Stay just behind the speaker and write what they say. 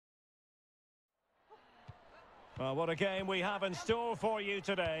Well, what a game we have in store for you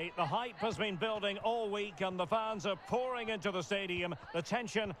today. The hype has been building all week and the fans are pouring into the stadium. The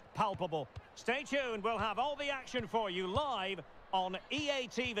tension palpable. Stay tuned, we'll have all the action for you live on EA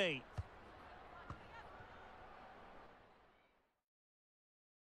TV.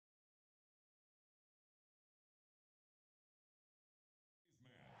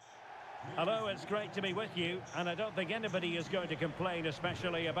 Hello, it's great to be with you, and I don't think anybody is going to complain,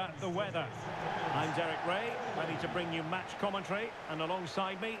 especially about the weather. I'm Derek Ray, ready to bring you match commentary, and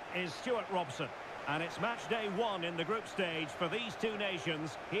alongside me is Stuart Robson. And it's match day 1 in the group stage for these two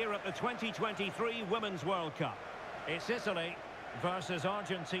nations here at the 2023 Women's World Cup. It's Italy versus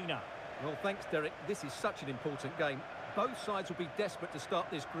Argentina. Well, thanks, Derek. This is such an important game. Both sides will be desperate to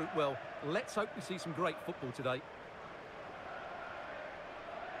start this group well. Let's hope we see some great football today.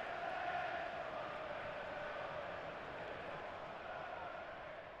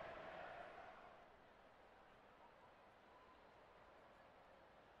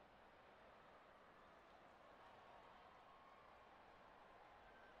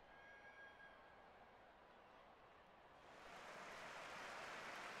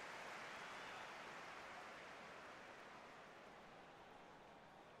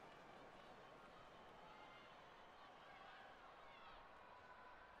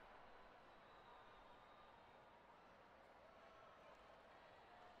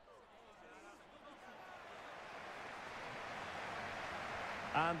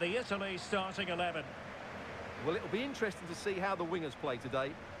 And the Italy starting 11. Well, it'll be interesting to see how the wingers play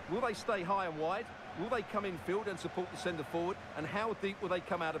today. Will they stay high and wide? Will they come in field and support the centre forward? And how deep will they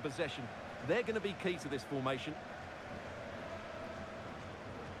come out of possession? They're going to be key to this formation.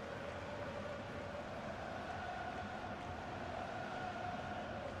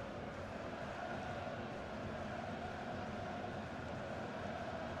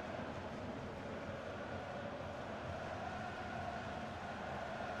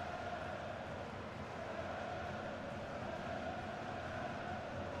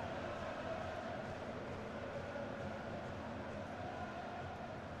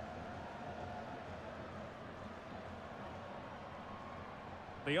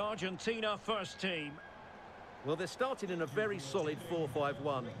 The Argentina first team. Well, they're starting in a very solid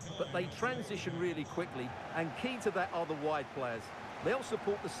 4-5-1, but they transition really quickly, and key to that are the wide players. They'll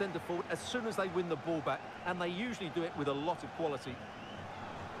support the centre forward as soon as they win the ball back, and they usually do it with a lot of quality.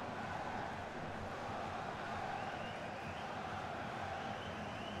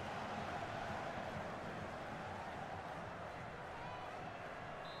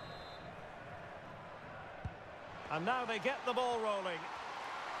 And now they get the ball rolling.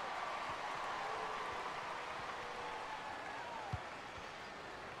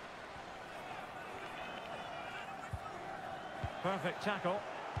 Perfect tackle.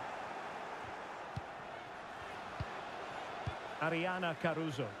 Ariana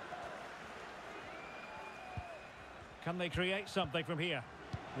Caruso. Can they create something from here?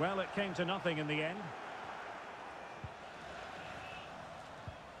 Well, it came to nothing in the end.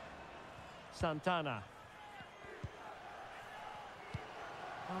 Santana.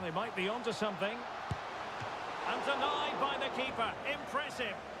 Well, they might be onto something. And denied by the keeper.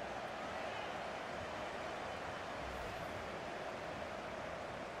 Impressive.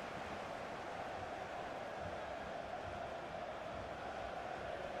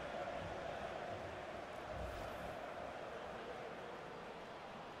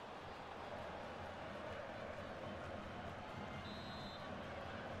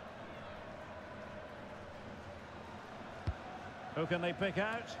 Who can they pick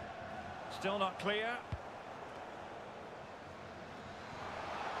out? Still not clear.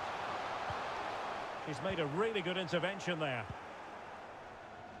 He's made a really good intervention there.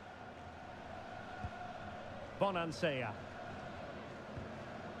 Bonansea.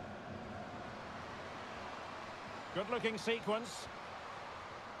 Good-looking sequence.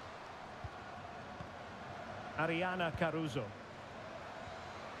 Ariana Caruso.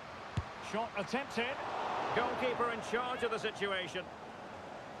 Shot attempted. Goalkeeper in charge of the situation.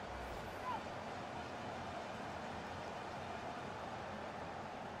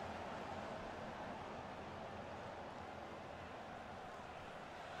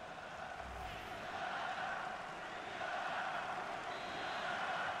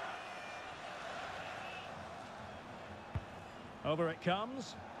 Over it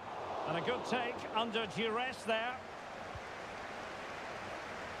comes. And a good take under duress there.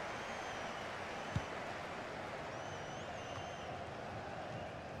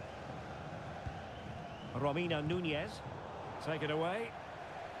 Romina Nunez. Take it away.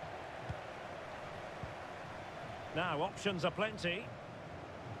 Now, options are plenty.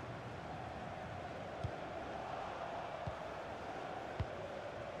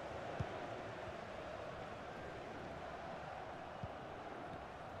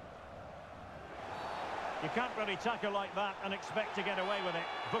 can't really tackle like that and expect to get away with it.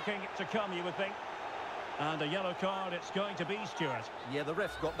 Booking to come, you would think. And a yellow card it's going to be, Stuart. Yeah, the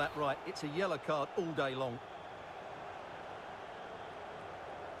ref's got that right. It's a yellow card all day long.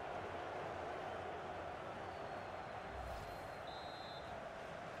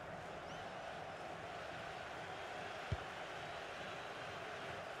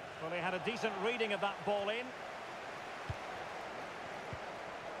 Well, he had a decent reading of that ball in.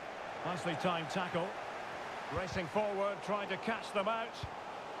 Nicely timed tackle. Racing forward, trying to catch them out.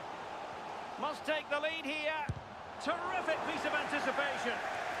 Must take the lead here. Terrific piece of anticipation.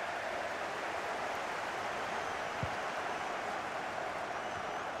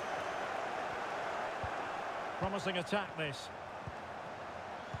 Promising attack, this.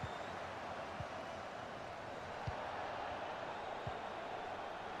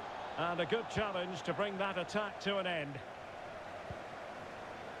 And a good challenge to bring that attack to an end.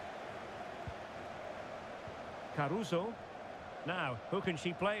 Caruso. Now, who can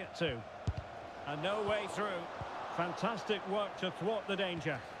she play it to? And no way through. Fantastic work to thwart the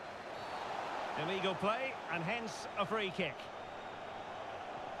danger. Illegal play, and hence a free kick.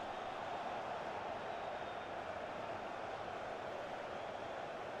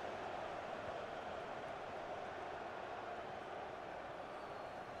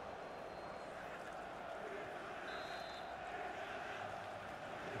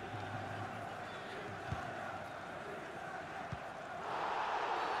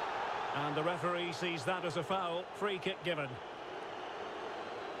 And the referee sees that as a foul. Free kick given.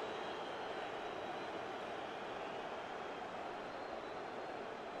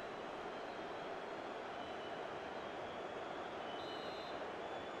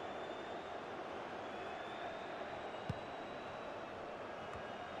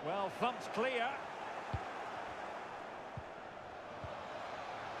 Well, thumped clear.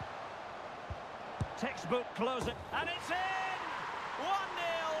 Textbook closing. And it's in! 1-0.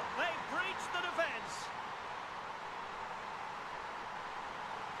 They've breached the defence.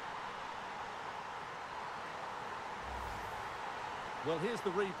 Well, here's the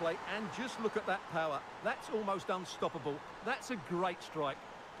replay, and just look at that power. That's almost unstoppable. That's a great strike.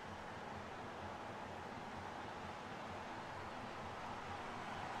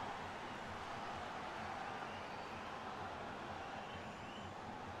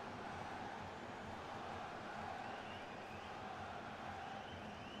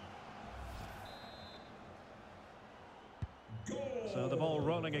 So the ball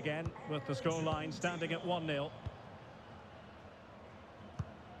rolling again with the scoreline standing at 1-0.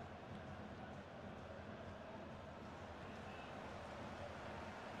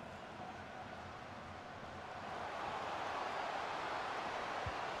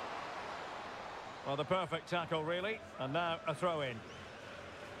 Well, the perfect tackle, really. And now a throw-in.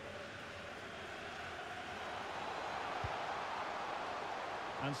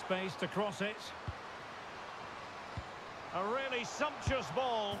 And space to cross it. A really sumptuous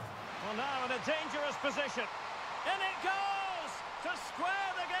ball. Well, now in a dangerous position. In it goes! To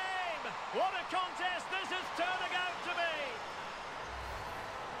square the game! What a contest this is turning out to be!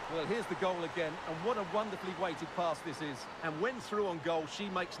 Well, here's the goal again, and what a wonderfully weighted pass this is. And when through on goal, she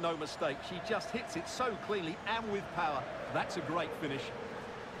makes no mistake. She just hits it so cleanly and with power. That's a great finish.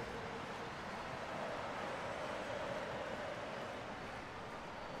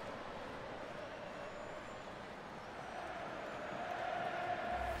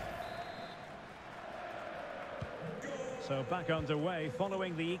 So back underway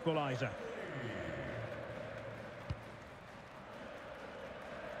following the equaliser.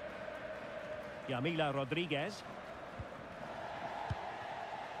 Yamila Rodriguez.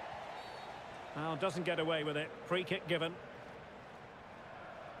 Now doesn't get away with it. Free kick given.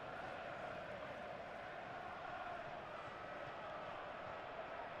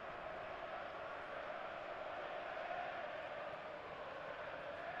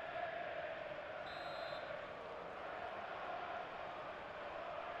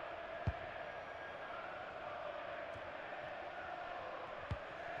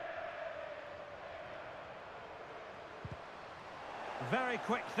 Very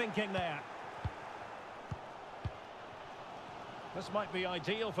quick thinking there. This might be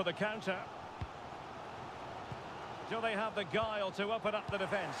ideal for the counter. Do they have the guile to open up the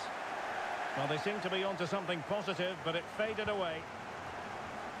defence? Well, they seem to be onto something positive, but it faded away.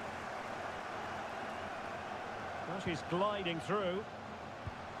 Well, she's gliding through.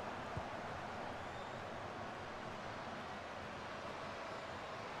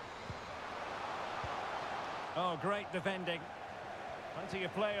 Oh, great defending. Plenty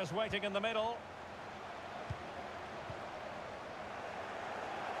of players waiting in the middle.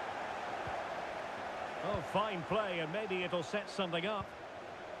 Oh, fine play, and maybe it'll set something up.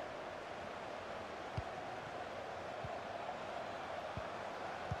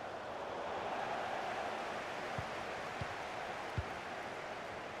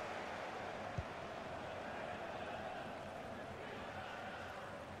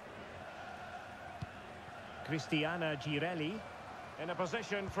 Cristiana Girelli. In a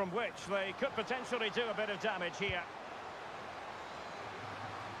position from which they could potentially do a bit of damage here.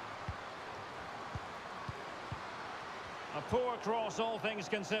 A poor cross, all things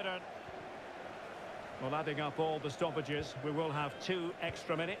considered. Well, adding up all the stoppages, we will have 2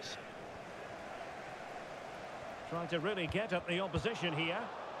 extra minutes. Trying to really get at the opposition here.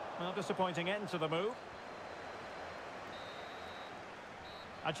 Well, disappointing end to the move.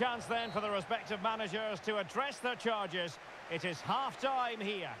 A chance then for the respective managers to address their charges. It is half-time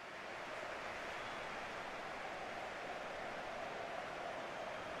here.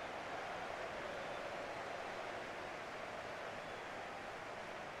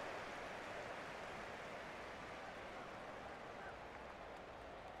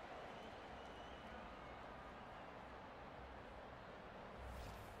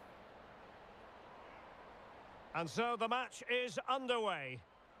 And so the match is underway.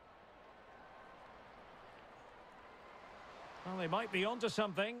 Well, they might be onto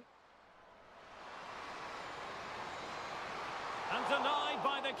something. And denied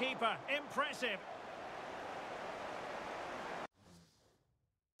by the keeper. Impressive.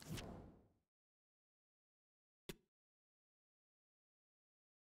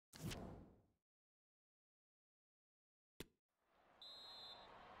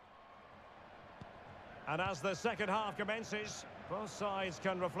 And as the second half commences, both sides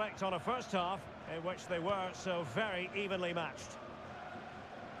can reflect on a first half in which they were so very evenly matched.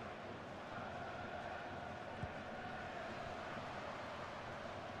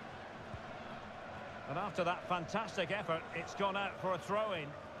 And after that fantastic effort, it's gone out for a throw-in.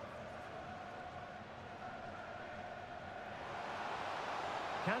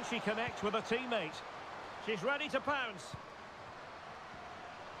 Can she connect with a teammate? She's ready to pounce.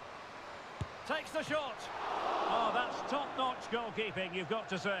 Takes the shot. Oh, that's top-notch goalkeeping, you've got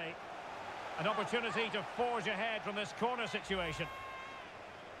to say. An opportunity to forge ahead from this corner situation.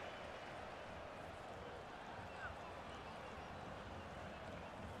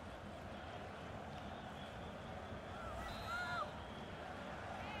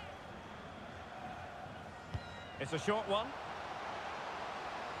 It's a short one.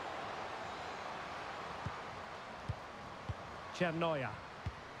 Chernoya.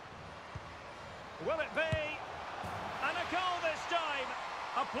 Will it be? And a goal this time.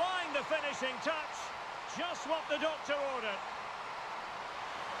 Applying the finishing touch. Just what the doctor ordered.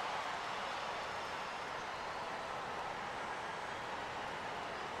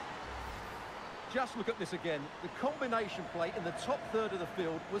 Just look at this again. The combination play in the top third of the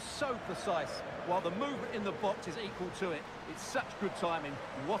field was so precise, while the movement in the box is equal to it. It's such good timing.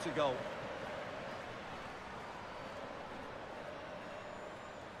 What a goal.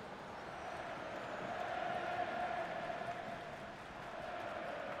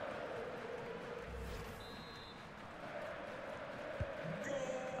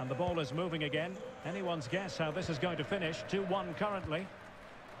 And the ball is moving again. Anyone's guess how this is going to finish. 2-1 currently.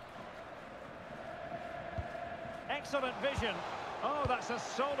 Excellent vision. Oh, that's a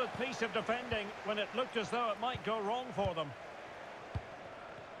solid piece of defending when it looked as though it might go wrong for them.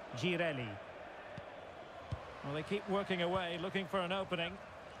 Girelli. Well, they keep working away, looking for an opening.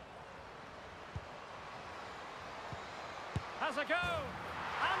 Has a go.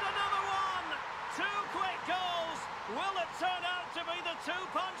 And another one. 2 quick goals. Will it turn out to be the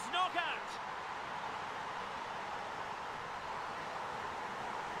 2-punch knockout?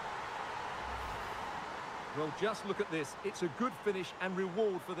 Well, just look at this. It's a good finish and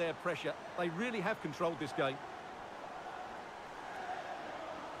reward for their pressure. They really have controlled this game.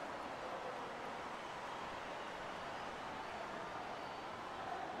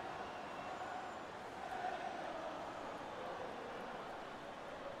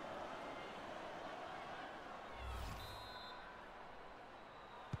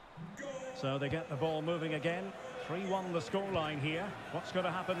 So they get the ball moving again. 3-1 the scoreline here. What's going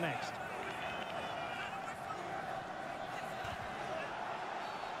to happen next?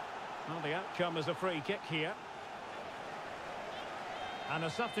 Well, the outcome is a free kick here. And a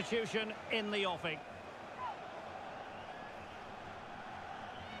substitution in the offing.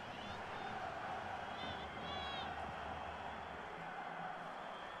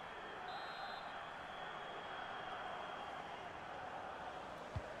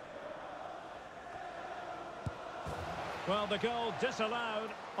 Well, the goal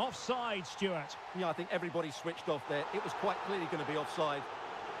disallowed Offside, Stuart. Yeah, I think everybody switched off there. It was quite clearly going to be offside.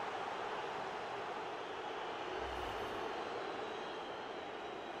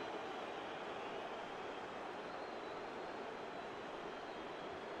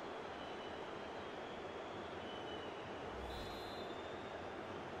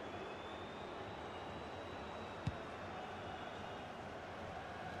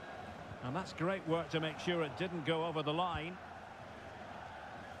 And that's great work to make sure it didn't go over the line.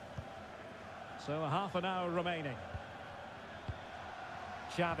 So a half an hour remaining.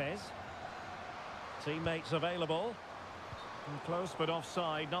 Chavez. Teammates available. And close but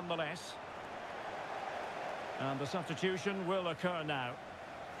offside nonetheless. And the substitution will occur now.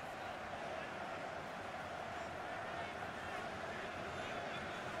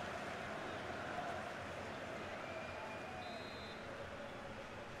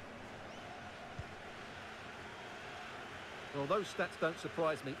 Well, those stats don't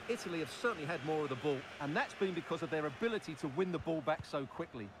surprise me. Italy have certainly had more of the ball, and that's been because of their ability to win the ball back so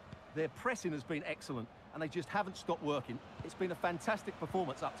quickly. Their pressing has been excellent, and they just haven't stopped working. It's been a fantastic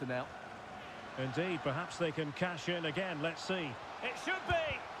performance up to now. Indeed, perhaps they can cash in again. Let's see. It should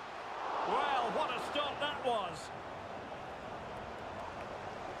be! Well, what a stop that was!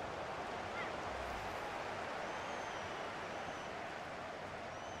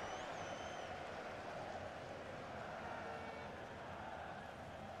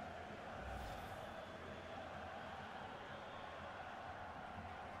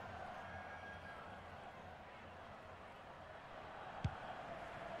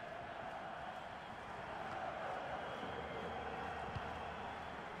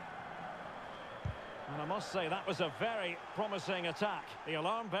 And I must say, that was a very promising attack. The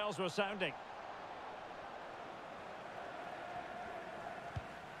alarm bells were sounding.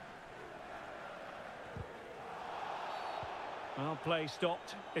 Well, play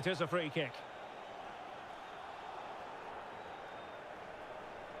stopped. It is a free kick.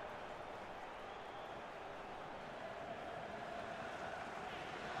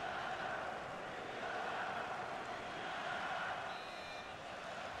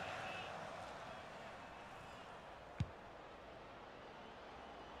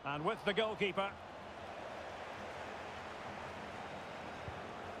 And with the goalkeeper.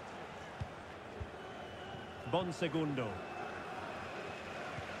 Bonsegundo.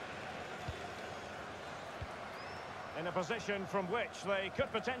 In a position from which they could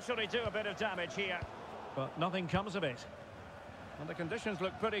potentially do a bit of damage here. But nothing comes of it. And the conditions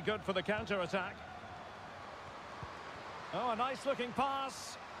look pretty good for the counter-attack. Oh, a nice-looking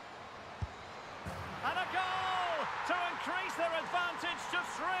pass. And a goal! To increase their advantage to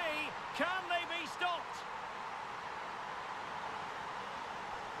 3. Can they be stopped?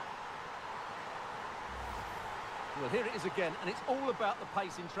 Well, here it is again, and it's all about the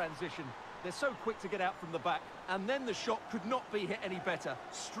pace in transition. They're so quick to get out from the back, and then the shot could not be hit any better.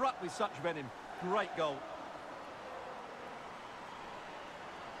 Struck with such venom. Great goal.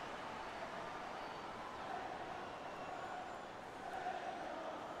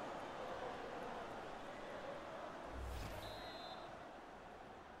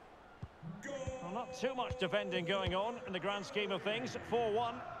 Well, not too much defending going on in the grand scheme of things.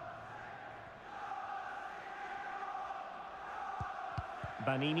 4-1.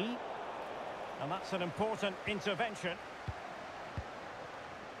 Banini. And that's an important intervention.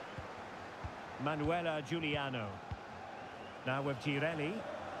 Manuela Giuliano. Now with Girelli.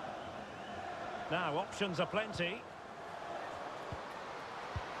 Now options are plenty.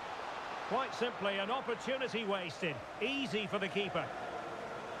 Quite simply an opportunity wasted. Easy for the keeper.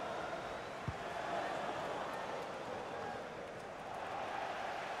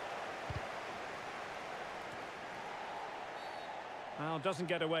 Well, doesn't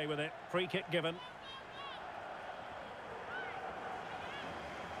get away with it. Free kick given.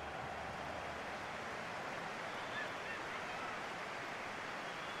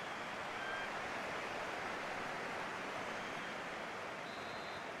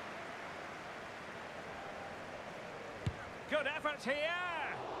 Good effort here.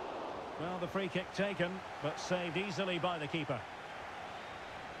 Well, the free kick taken, but saved easily by the keeper.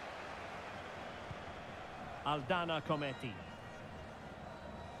 Aldana Cometi.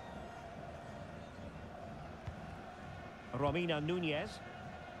 Romina Nunez.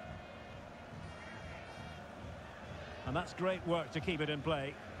 And that's great work to keep it in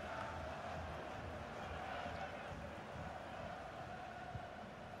play.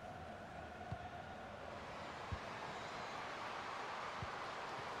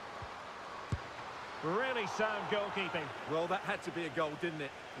 Really sound goalkeeping. Well, that had to be a goal, didn't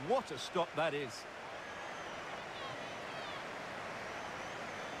it? What a stop that is.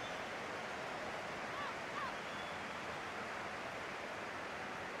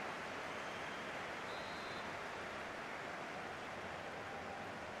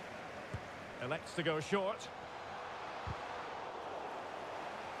 Elects to go short.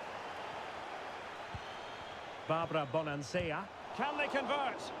 Barbara Bonansea. Can they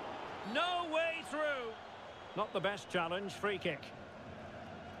convert? No way through. Not the best challenge. Free kick.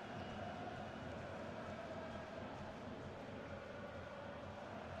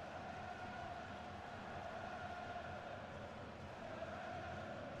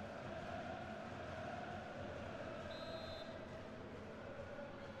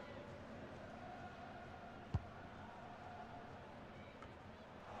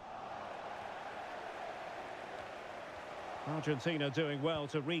 Argentina doing well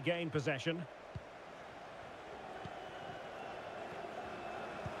to regain possession.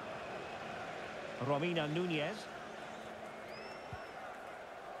 Romina Núñez.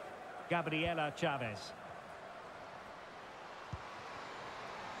 Gabriela Chavez.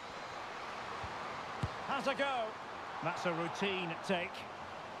 Has a go. That's a routine take.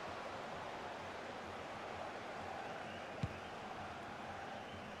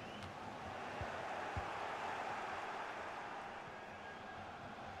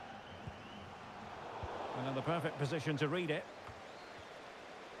 And in the perfect position to read it.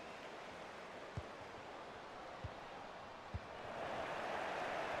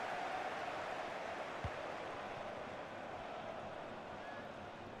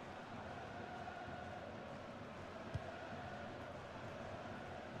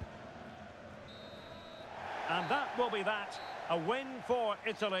 And that will be that. A win for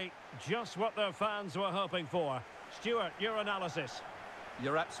Italy. Just what their fans were hoping for. Stuart, your analysis.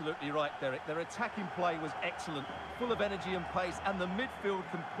 You're absolutely right, Derek. Their attacking play was excellent, full of energy and pace, and the midfield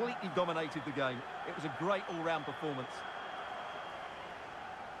completely dominated the game. It was a great all-round performance.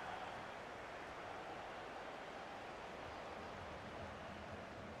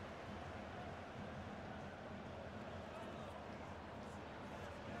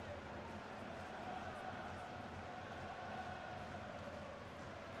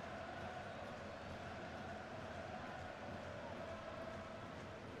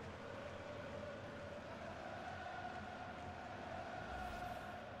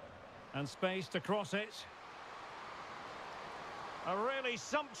 And space to cross it. A really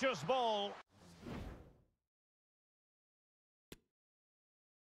sumptuous ball.